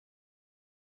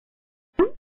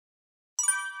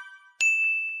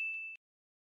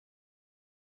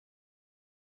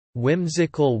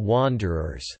Whimsical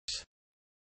Wanderers.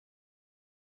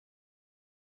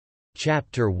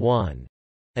 Chapter 1.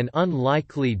 An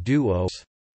unlikely duo.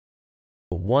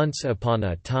 Once upon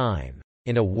a time,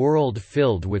 in a world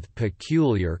filled with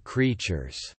peculiar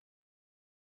creatures,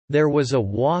 there was a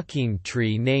walking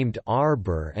tree named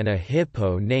Arbor and a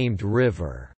hippo named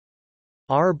River.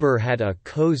 Arbor had a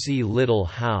cozy little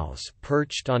house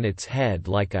perched on its head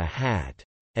like a hat,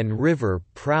 and River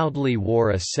proudly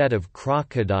wore a set of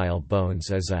crocodile bones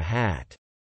as a hat.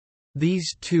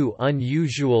 These two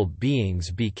unusual beings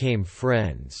became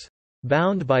friends,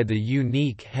 bound by the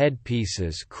unique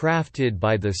headpieces crafted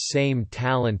by the same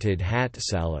talented hat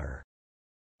seller.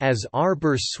 As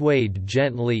Arbor swayed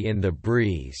gently in the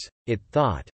breeze, it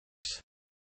thought,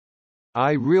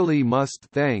 "I really must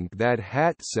thank that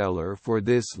hat seller for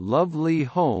this lovely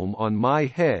home on my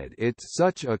head. It's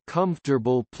such a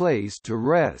comfortable place to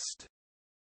rest."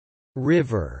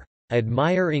 River,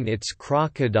 admiring its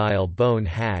crocodile bone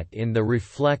hat in the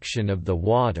reflection of the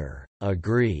water,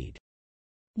 agreed.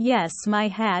 "Yes, my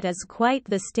hat is quite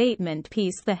the statement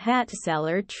piece. The hat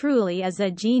seller truly is a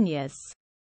genius."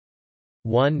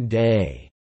 One day,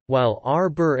 while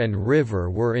Arbor and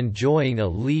River were enjoying a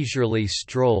leisurely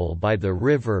stroll by the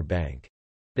riverbank,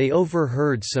 they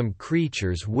overheard some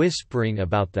creatures whispering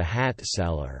about the hat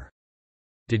seller.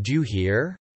 "Did you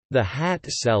hear? The hat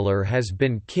seller has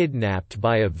been kidnapped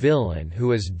by a villain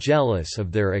who is jealous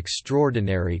of their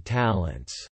extraordinary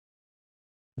talents."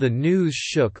 The news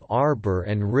shook Arbor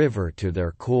and River to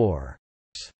their core.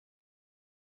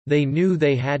 They knew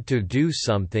they had to do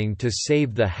something to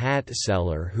save the hat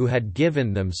seller who had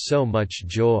given them so much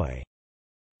joy.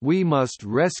 "We must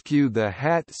rescue the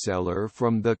hat seller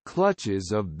from the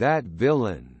clutches of that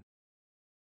villain,"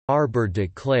 Arbor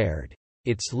declared,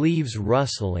 its leaves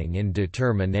rustling in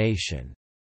determination.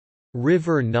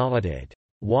 River nodded,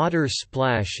 water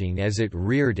splashing as it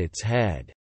reared its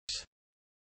head.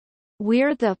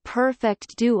 "We're the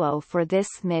perfect duo for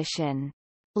this mission.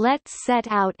 Let's set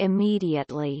out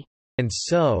immediately." And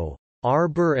so,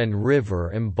 Arbor and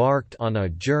River embarked on a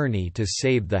journey to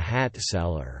save the hat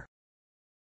seller.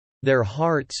 Their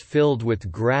hearts filled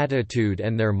with gratitude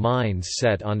and their minds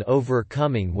set on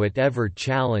overcoming whatever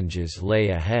challenges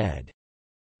lay ahead.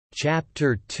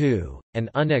 Chapter 2: An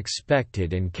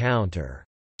Unexpected Encounter.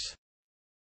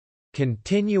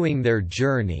 Continuing their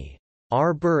journey,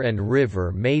 Arbor and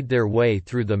River made their way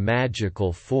through the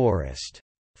magical forest,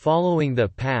 following the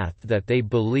path that they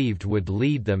believed would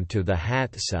lead them to the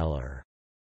hat seller.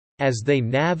 As they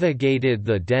navigated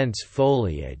the dense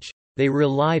foliage, they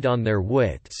relied on their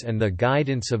wits and the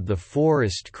guidance of the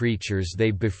forest creatures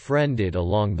they befriended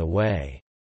along the way.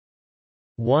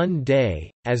 One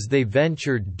day, as they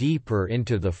ventured deeper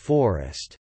into the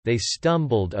forest, they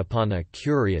stumbled upon a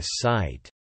curious sight.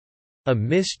 A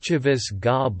mischievous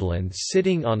goblin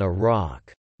sitting on a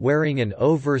rock, wearing an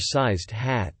oversized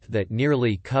hat that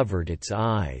nearly covered its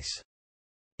eyes.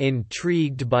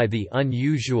 Intrigued by the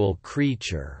unusual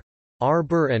creature,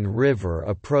 Arbor and River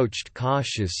approached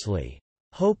cautiously,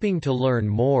 hoping to learn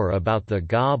more about the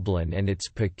goblin and its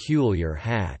peculiar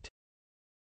hat.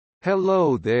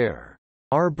 "Hello there,"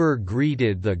 Arbor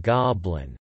greeted the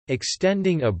goblin,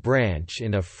 extending a branch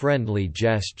in a friendly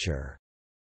gesture.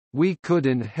 "We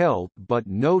couldn't help but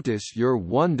notice your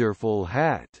wonderful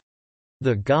hat."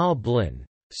 The goblin,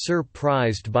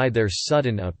 surprised by their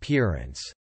sudden appearance,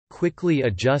 quickly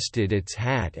adjusted its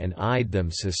hat and eyed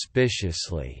them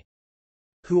suspiciously.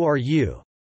 "Who are you?"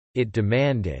 it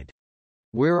demanded.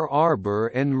 "We're Arbor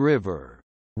and River,"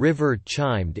 River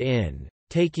chimed in,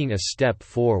 taking a step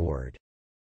forward.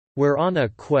 "We're on a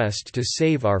quest to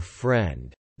save our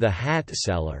friend, the hat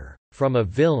seller, from a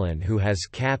villain who has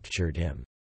captured him."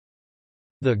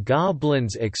 The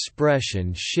goblin's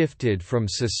expression shifted from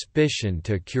suspicion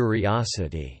to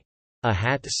curiosity. "A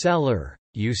hat seller,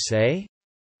 you say?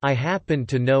 I happen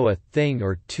to know a thing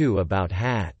or two about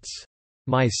hats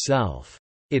myself."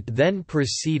 It then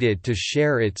proceeded to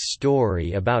share its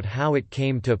story about how it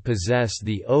came to possess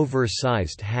the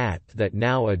oversized hat that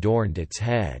now adorned its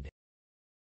head.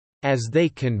 As they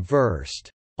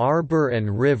conversed, Arbor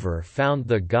and River found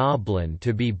the goblin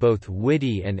to be both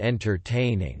witty and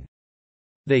entertaining.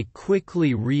 They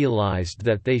quickly realized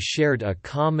that they shared a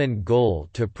common goal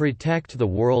to protect the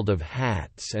world of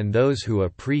hats and those who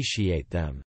appreciate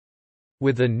them.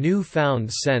 With a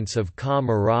newfound sense of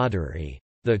camaraderie,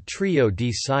 the trio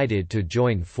decided to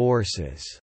join forces.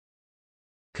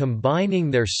 Combining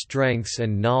their strengths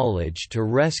and knowledge to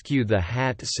rescue the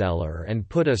hat seller and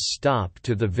put a stop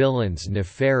to the villain's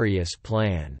nefarious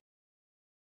plan.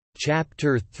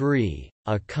 Chapter 3: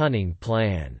 A Cunning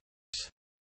Plan.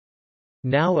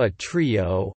 Now a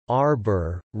trio,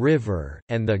 Arbor, River,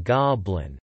 and the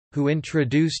Goblin, who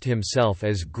introduced himself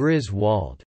as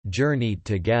Griswold, journeyed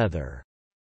together.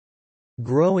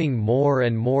 Growing more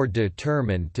and more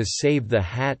determined to save the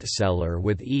hat seller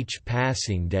with each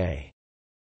passing day.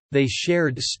 They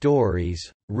shared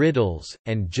stories, riddles,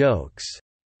 and jokes,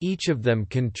 each of them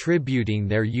contributing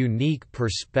their unique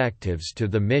perspectives to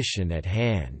the mission at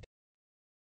hand.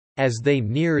 As they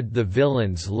neared the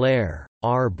villain's lair,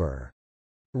 Arbor,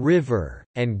 River,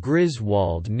 and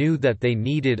Griswold knew that they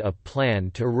needed a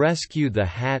plan to rescue the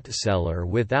hat seller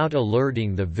without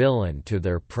alerting the villain to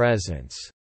their presence.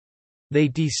 They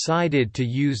decided to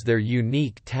use their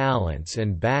unique talents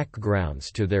and backgrounds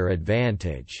to their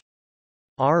advantage.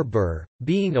 Arbor,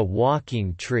 being a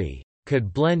walking tree,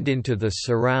 could blend into the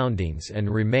surroundings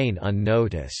and remain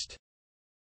unnoticed.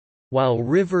 While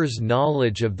River's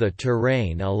knowledge of the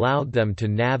terrain allowed them to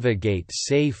navigate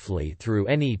safely through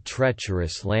any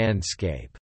treacherous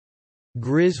landscape.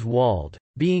 Griswold,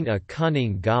 being a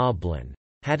cunning goblin,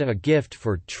 had a gift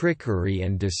for trickery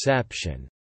and deception.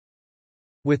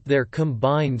 With their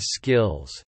combined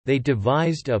skills, they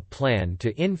devised a plan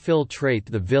to infiltrate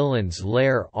the villain's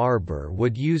lair. Arbor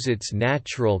would use its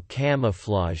natural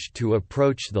camouflage to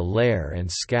approach the lair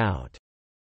and scout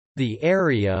the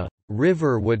area.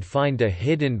 River would find a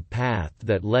hidden path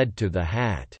that led to the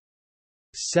hat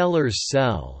seller's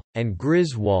cell, and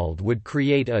Griswold would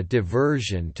create a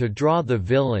diversion to draw the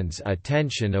villain's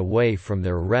attention away from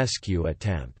their rescue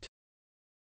attempt.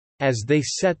 As they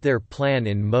set their plan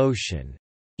in motion,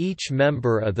 each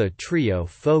member of the trio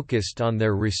focused on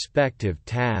their respective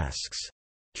tasks,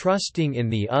 trusting in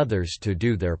the others to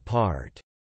do their part.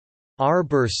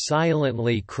 Arbor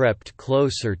silently crept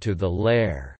closer to the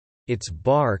lair, its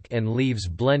bark and leaves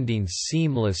blending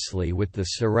seamlessly with the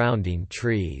surrounding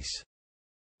trees.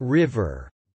 River,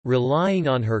 relying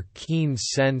on her keen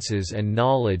senses and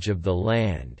knowledge of the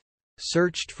land,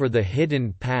 searched for the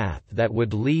hidden path that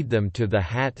would lead them to the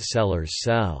hat seller's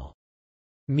cell.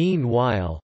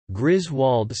 Meanwhile,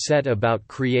 Griswold set about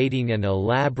creating an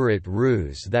elaborate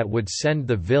ruse that would send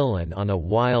the villain on a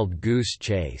wild goose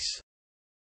chase.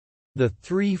 The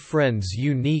three friends'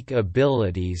 unique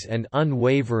abilities and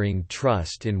unwavering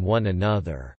trust in one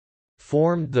another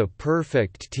formed the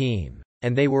perfect team,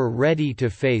 and they were ready to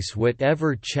face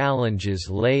whatever challenges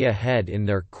lay ahead in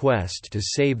their quest to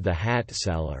save the hat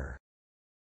seller.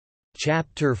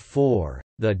 Chapter 4: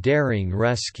 The Daring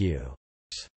Rescue.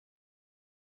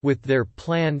 With their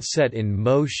plan set in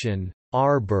motion,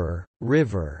 Arbor,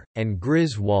 River, and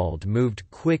Griswold moved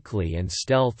quickly and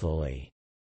stealthily.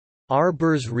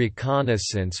 Arbor's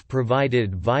reconnaissance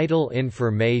provided vital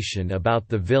information about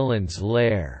the villain's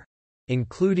lair,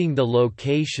 including the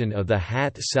location of the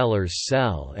hat seller's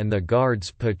cell and the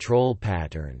guard's patrol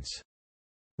patterns.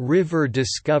 River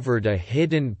discovered a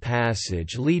hidden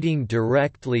passage leading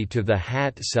directly to the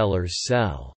hat seller's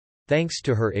cell, thanks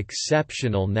to her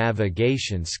exceptional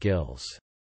navigation skills.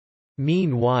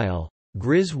 Meanwhile,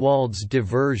 Griswold's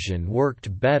diversion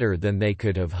worked better than they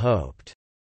could have hoped,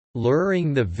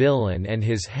 luring the villain and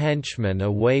his henchmen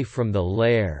away from the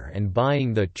lair and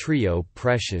buying the trio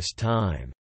precious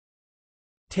time.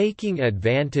 Taking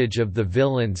advantage of the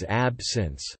villain's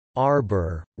absence,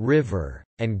 Arbor, River,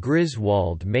 and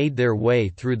Griswold made their way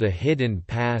through the hidden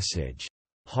passage,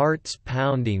 hearts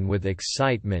pounding with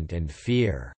excitement and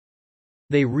fear.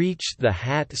 They reached the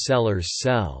hat seller's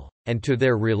cell, and to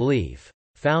their relief,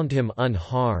 found him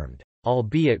unharmed,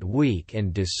 albeit weak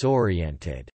and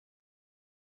disoriented.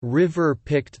 River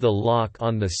picked the lock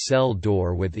on the cell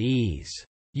door with ease,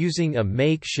 using a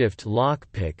makeshift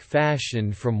lockpick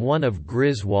fashioned from one of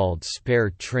Griswold's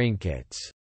spare trinkets.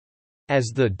 As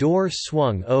the door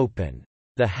swung open,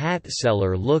 the hat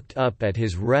seller looked up at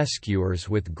his rescuers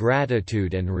with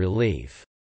gratitude and relief.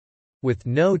 With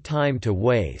no time to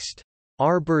waste,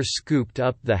 Arbor scooped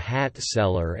up the hat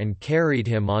seller and carried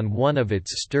him on one of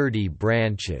its sturdy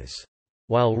branches,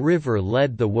 while River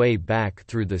led the way back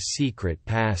through the secret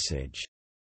passage.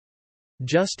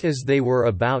 Just as they were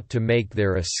about to make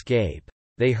their escape,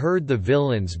 they heard the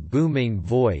villain's booming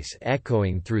voice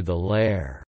echoing through the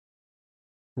lair.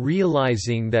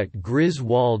 Realizing that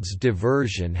Griswold's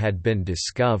diversion had been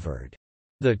discovered,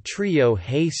 the trio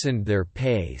hastened their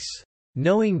pace,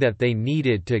 knowing that they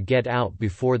needed to get out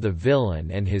before the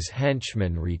villain and his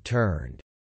henchmen returned.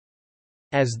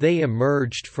 As they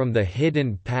emerged from the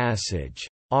hidden passage,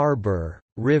 Arbor,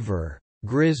 River,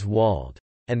 Griswold,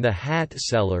 and the hat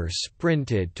seller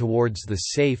sprinted towards the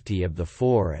safety of the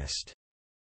forest.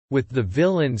 With the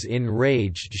villain's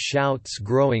enraged shouts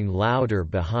growing louder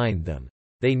behind them,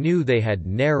 they knew they had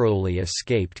narrowly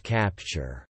escaped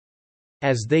capture.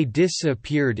 As they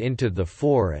disappeared into the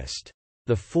forest,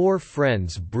 the four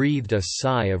friends breathed a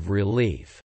sigh of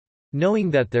relief,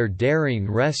 knowing that their daring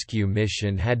rescue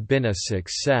mission had been a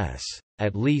success,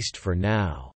 at least for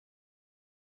now.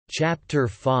 Chapter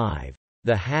 5: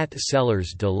 The Hat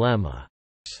Seller's Dilemma.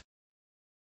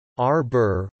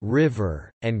 Arbor,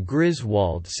 River, and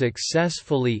Griswold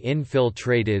successfully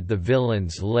infiltrated the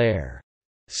villain's lair,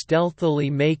 stealthily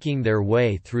making their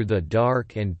way through the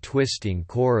dark and twisting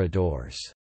corridors.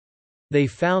 They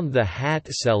found the hat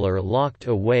seller locked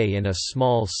away in a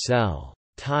small cell,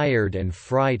 tired and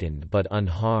frightened but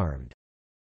unharmed.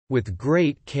 With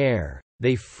great care,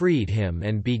 they freed him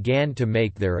and began to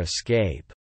make their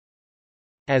escape.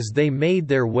 As they made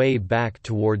their way back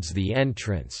towards the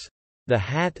entrance, the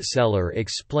hat seller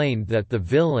explained that the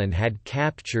villain had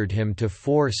captured him to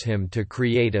force him to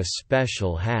create a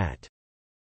special hat.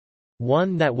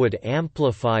 One that would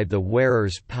amplify the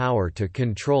wearer's power to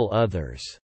control others.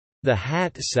 The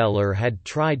hat seller had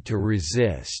tried to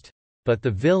resist, but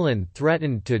the villain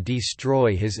threatened to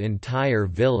destroy his entire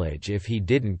village if he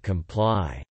didn't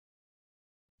comply.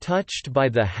 Touched by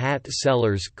the hat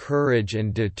seller's courage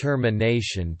and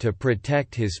determination to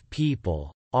protect his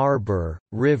people, Arbor,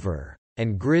 River,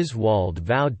 and Griswold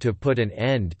vowed to put an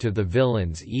end to the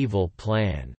villain's evil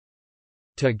plan.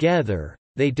 Together,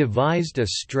 they devised a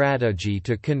strategy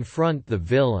to confront the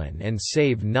villain and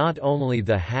save not only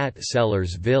the hat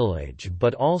seller's village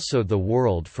but also the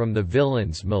world from the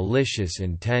villain's malicious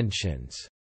intentions.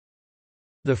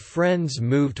 The friends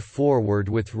moved forward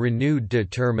with renewed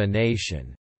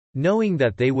determination, knowing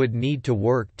that they would need to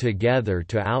work together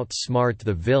to outsmart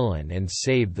the villain and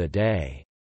save the day.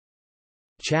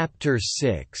 Chapter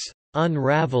 6: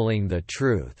 Unraveling the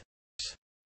Truth.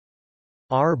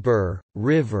 Arbor,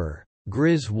 River,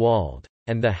 Griswold,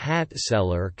 and the hat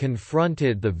seller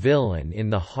confronted the villain in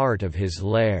the heart of his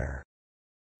lair.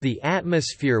 The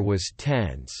atmosphere was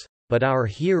tense, but our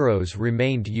heroes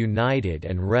remained united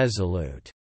and resolute.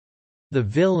 The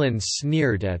villain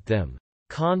sneered at them,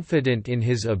 confident in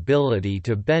his ability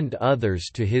to bend others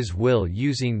to his will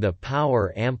using the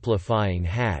power-amplifying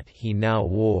hat he now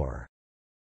wore.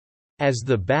 As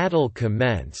the battle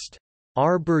commenced,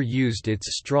 Arbor used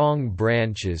its strong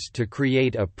branches to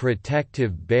create a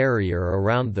protective barrier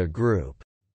around the group,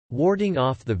 warding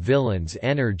off the villain's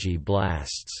energy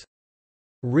blasts.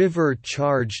 River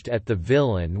charged at the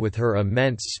villain with her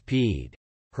immense speed,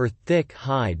 her thick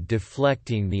hide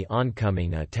deflecting the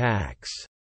oncoming attacks.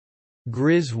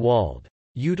 Griswold,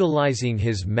 utilizing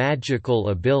his magical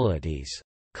abilities,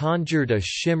 conjured a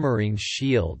shimmering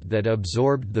shield that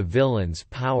absorbed the villain's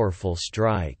powerful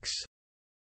strikes.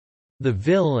 The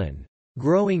villain,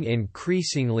 growing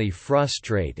increasingly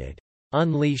frustrated,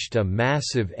 unleashed a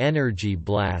massive energy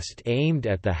blast aimed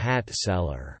at the hat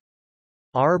seller.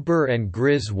 Arbor and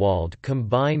Griswold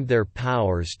combined their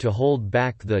powers to hold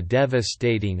back the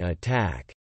devastating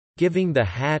attack, giving the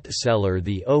hat seller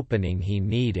the opening he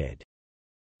needed.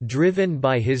 Driven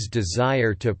by his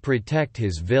desire to protect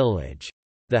his village,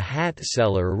 the hat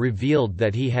seller revealed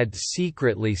that he had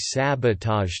secretly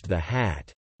sabotaged the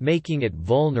hat, making it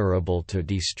vulnerable to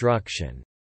destruction.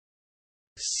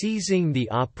 Seizing the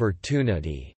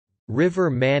opportunity, River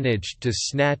managed to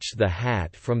snatch the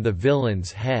hat from the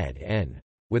villain's head and,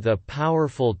 with a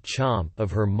powerful chomp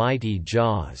of her mighty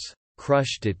jaws,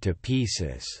 crushed it to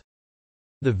pieces.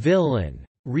 The villain,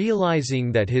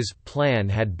 realizing that his plan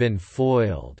had been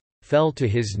foiled, fell to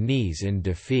his knees in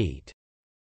defeat.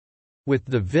 With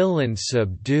the villain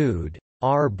subdued,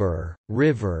 Arbor,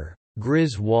 River,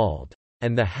 Griswold,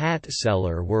 and the hat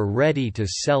seller were ready to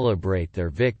celebrate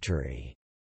their victory.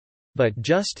 But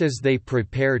just as they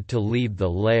prepared to leave the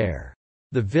lair,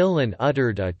 the villain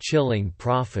uttered a chilling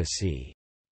prophecy.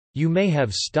 "You may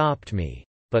have stopped me,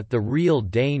 but the real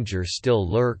danger still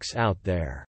lurks out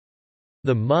there.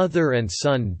 The mother and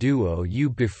son duo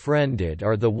you befriended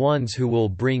are the ones who will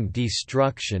bring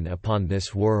destruction upon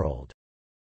this world."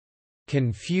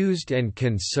 Confused and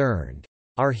concerned,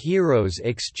 our heroes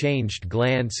exchanged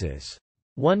glances,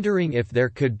 wondering if there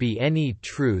could be any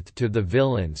truth to the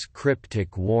villain's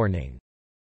cryptic warning.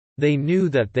 They knew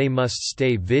that they must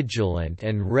stay vigilant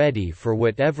and ready for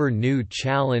whatever new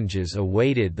challenges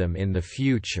awaited them in the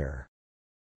future.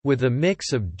 With a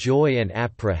mix of joy and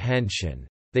apprehension,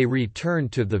 they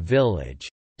returned to the village,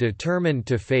 determined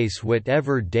to face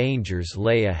whatever dangers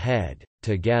lay ahead,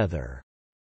 together.